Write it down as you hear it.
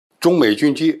中美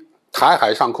军机台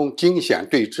海上空惊险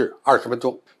对峙20分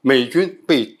钟，美军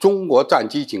被中国战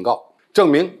机警告，证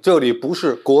明这里不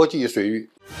是国际水域。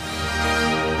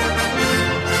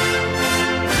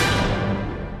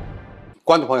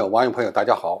观众朋友、网友朋友，大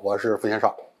家好，我是付先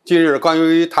少。近日，关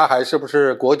于台海是不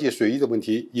是国际水域的问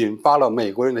题，引发了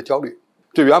美国人的焦虑。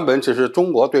这原本只是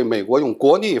中国对美国用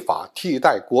国内法替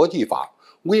代国际法，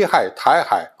危害台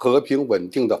海和平稳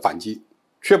定的反击，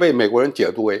却被美国人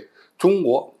解读为中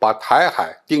国把台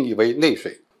海定义为内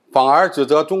水，反而指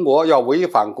责中国要违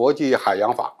反国际海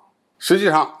洋法。实际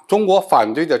上，中国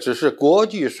反对的只是国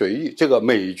际水域这个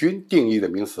美军定义的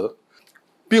名词，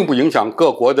并不影响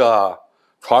各国的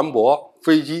船舶、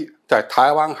飞机在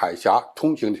台湾海峡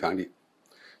通行的权利。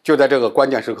就在这个关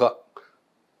键时刻，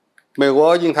美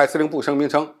国印太司令部声明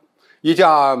称，一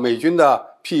架美军的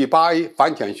P-8A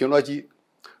反潜巡逻机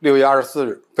6月24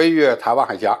日飞越台湾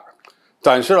海峡，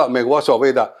展示了美国所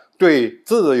谓的对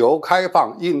自由开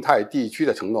放印太地区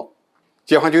的承诺。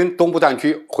解放军东部战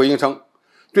区回应称，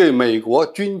对美国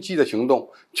军机的行动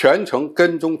全程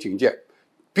跟踪警戒，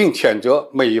并谴责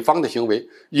美方的行为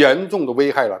严重地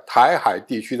危害了台海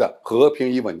地区的和平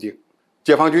与稳定。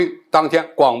解放军当天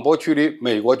广播驱离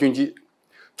美国军机，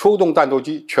出动战斗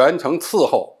机全程伺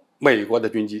候美国的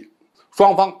军机，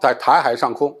双方在台海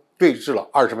上空对峙了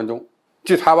20分钟。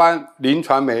据台湾林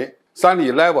传媒、三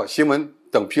立 Level 新闻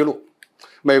等披露，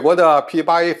美国的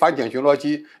P-8A 反潜巡逻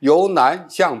机由南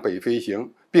向北飞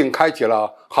行，并开启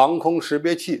了航空识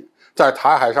别器，在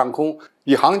台海上空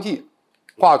以航迹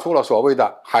画出了所谓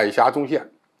的海峡中线。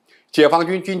解放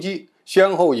军军机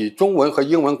先后以中文和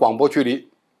英文广播驱离：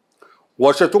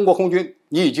我是中国空军，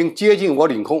你已经接近我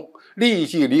领空，立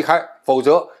即离开，否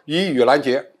则予以拦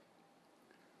截。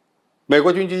美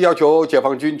国军机要求解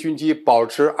放军军机保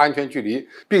持安全距离，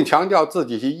并强调自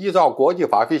己是依照国际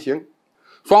法飞行。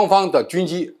双方的军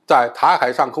机在台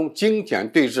海上空惊险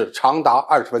对峙长达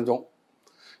20分钟。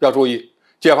要注意，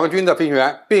解放军的飞行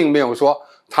员并没有说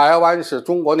台湾是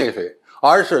中国内水，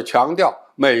而是强调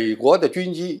美国的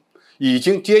军机已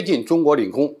经接近中国领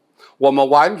空，我们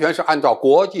完全是按照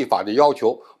国际法的要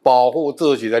求保护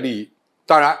自己的利益。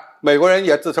当然，美国人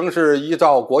也自称是依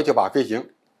照国际法飞行，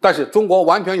但是中国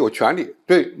完全有权利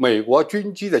对美国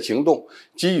军机的行动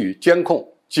给予监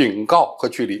控、警告和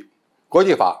驱离。国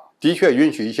际法的确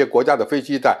允许一些国家的飞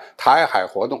机在台海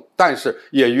活动，但是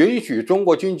也允许中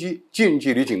国军机近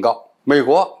距离警告。美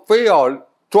国非要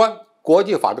钻国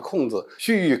际法的空子，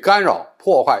蓄意干扰、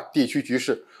破坏地区局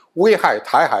势，危害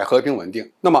台海和平稳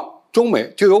定，那么中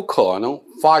美就有可能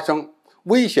发生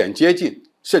危险接近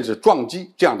甚至撞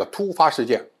击这样的突发事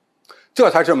件，这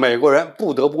才是美国人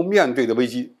不得不面对的危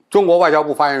机。中国外交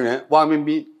部发言人汪文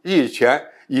斌日前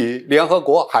以联合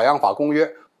国海洋法公约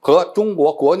和中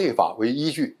国国内法为依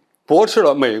据，驳斥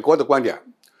了美国的观点，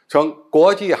称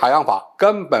国际海洋法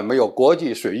根本没有国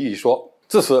际水域一说。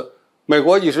自此，美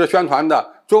国一直宣传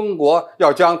的中国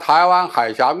要将台湾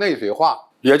海峡内水化，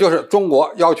也就是中国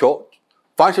要求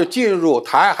凡是进入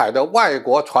台海的外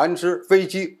国船只、飞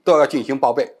机都要进行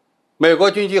报备。美国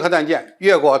军机和战舰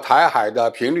越过台海的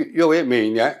频率约为每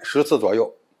年10次左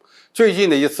右，最近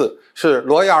的一次是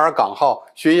罗亚尔港号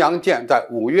巡洋舰在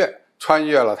5月穿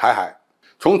越了台海。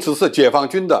从此次解放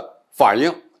军的反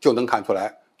应就能看出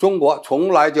来，中国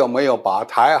从来就没有把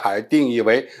台海定义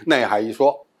为内海一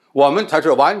说，我们才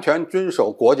是完全遵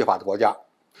守国际法的国家。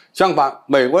相反，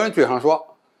美国人嘴上说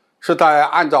是在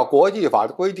按照国际法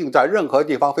的规定在任何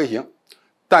地方飞行，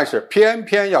但是偏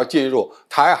偏要进入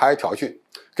台海挑衅，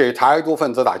给台独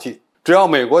分子打气。只要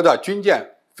美国的军舰、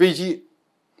飞机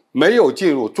没有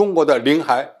进入中国的领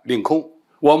海领空，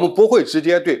我们不会直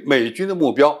接对美军的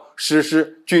目标实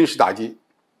施军事打击。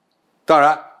当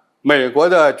然，美国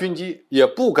的军机也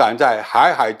不敢在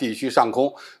海地区上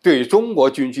空对中国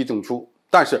军机动粗，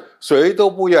但是谁都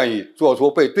不愿意做出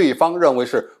被对方认为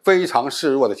是非常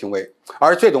示弱的行为，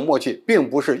而这种默契并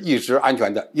不是一直安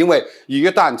全的，因为一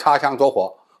旦擦枪走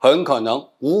火，很可能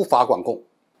无法管控。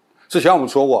之前我们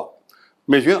说过，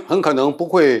美军很可能不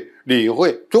会理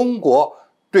会中国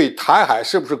对台海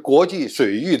是不是国际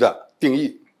水域的定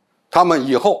义，他们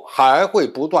以后还会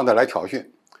不断的来挑衅。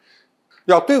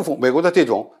要对付美国的这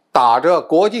种打着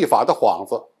国际法的幌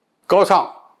子，高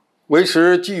唱维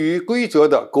持基于规则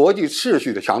的国际秩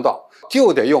序的强盗，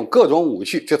就得用各种武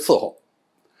器去伺候，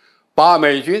把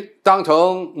美军当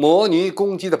成模拟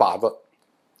攻击的靶子，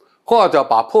或者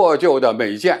把破旧的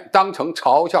美舰当成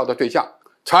嘲笑的对象，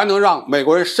才能让美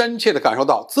国人深切地感受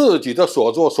到自己的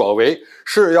所作所为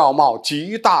是要冒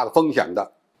极大的风险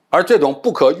的。而这种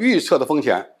不可预测的风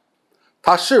险，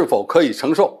他是否可以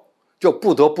承受，就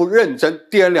不得不认真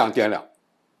掂量掂量。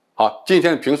好，今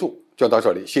天的评述就到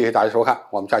这里，谢谢大家收看，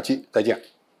我们下期再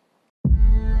见。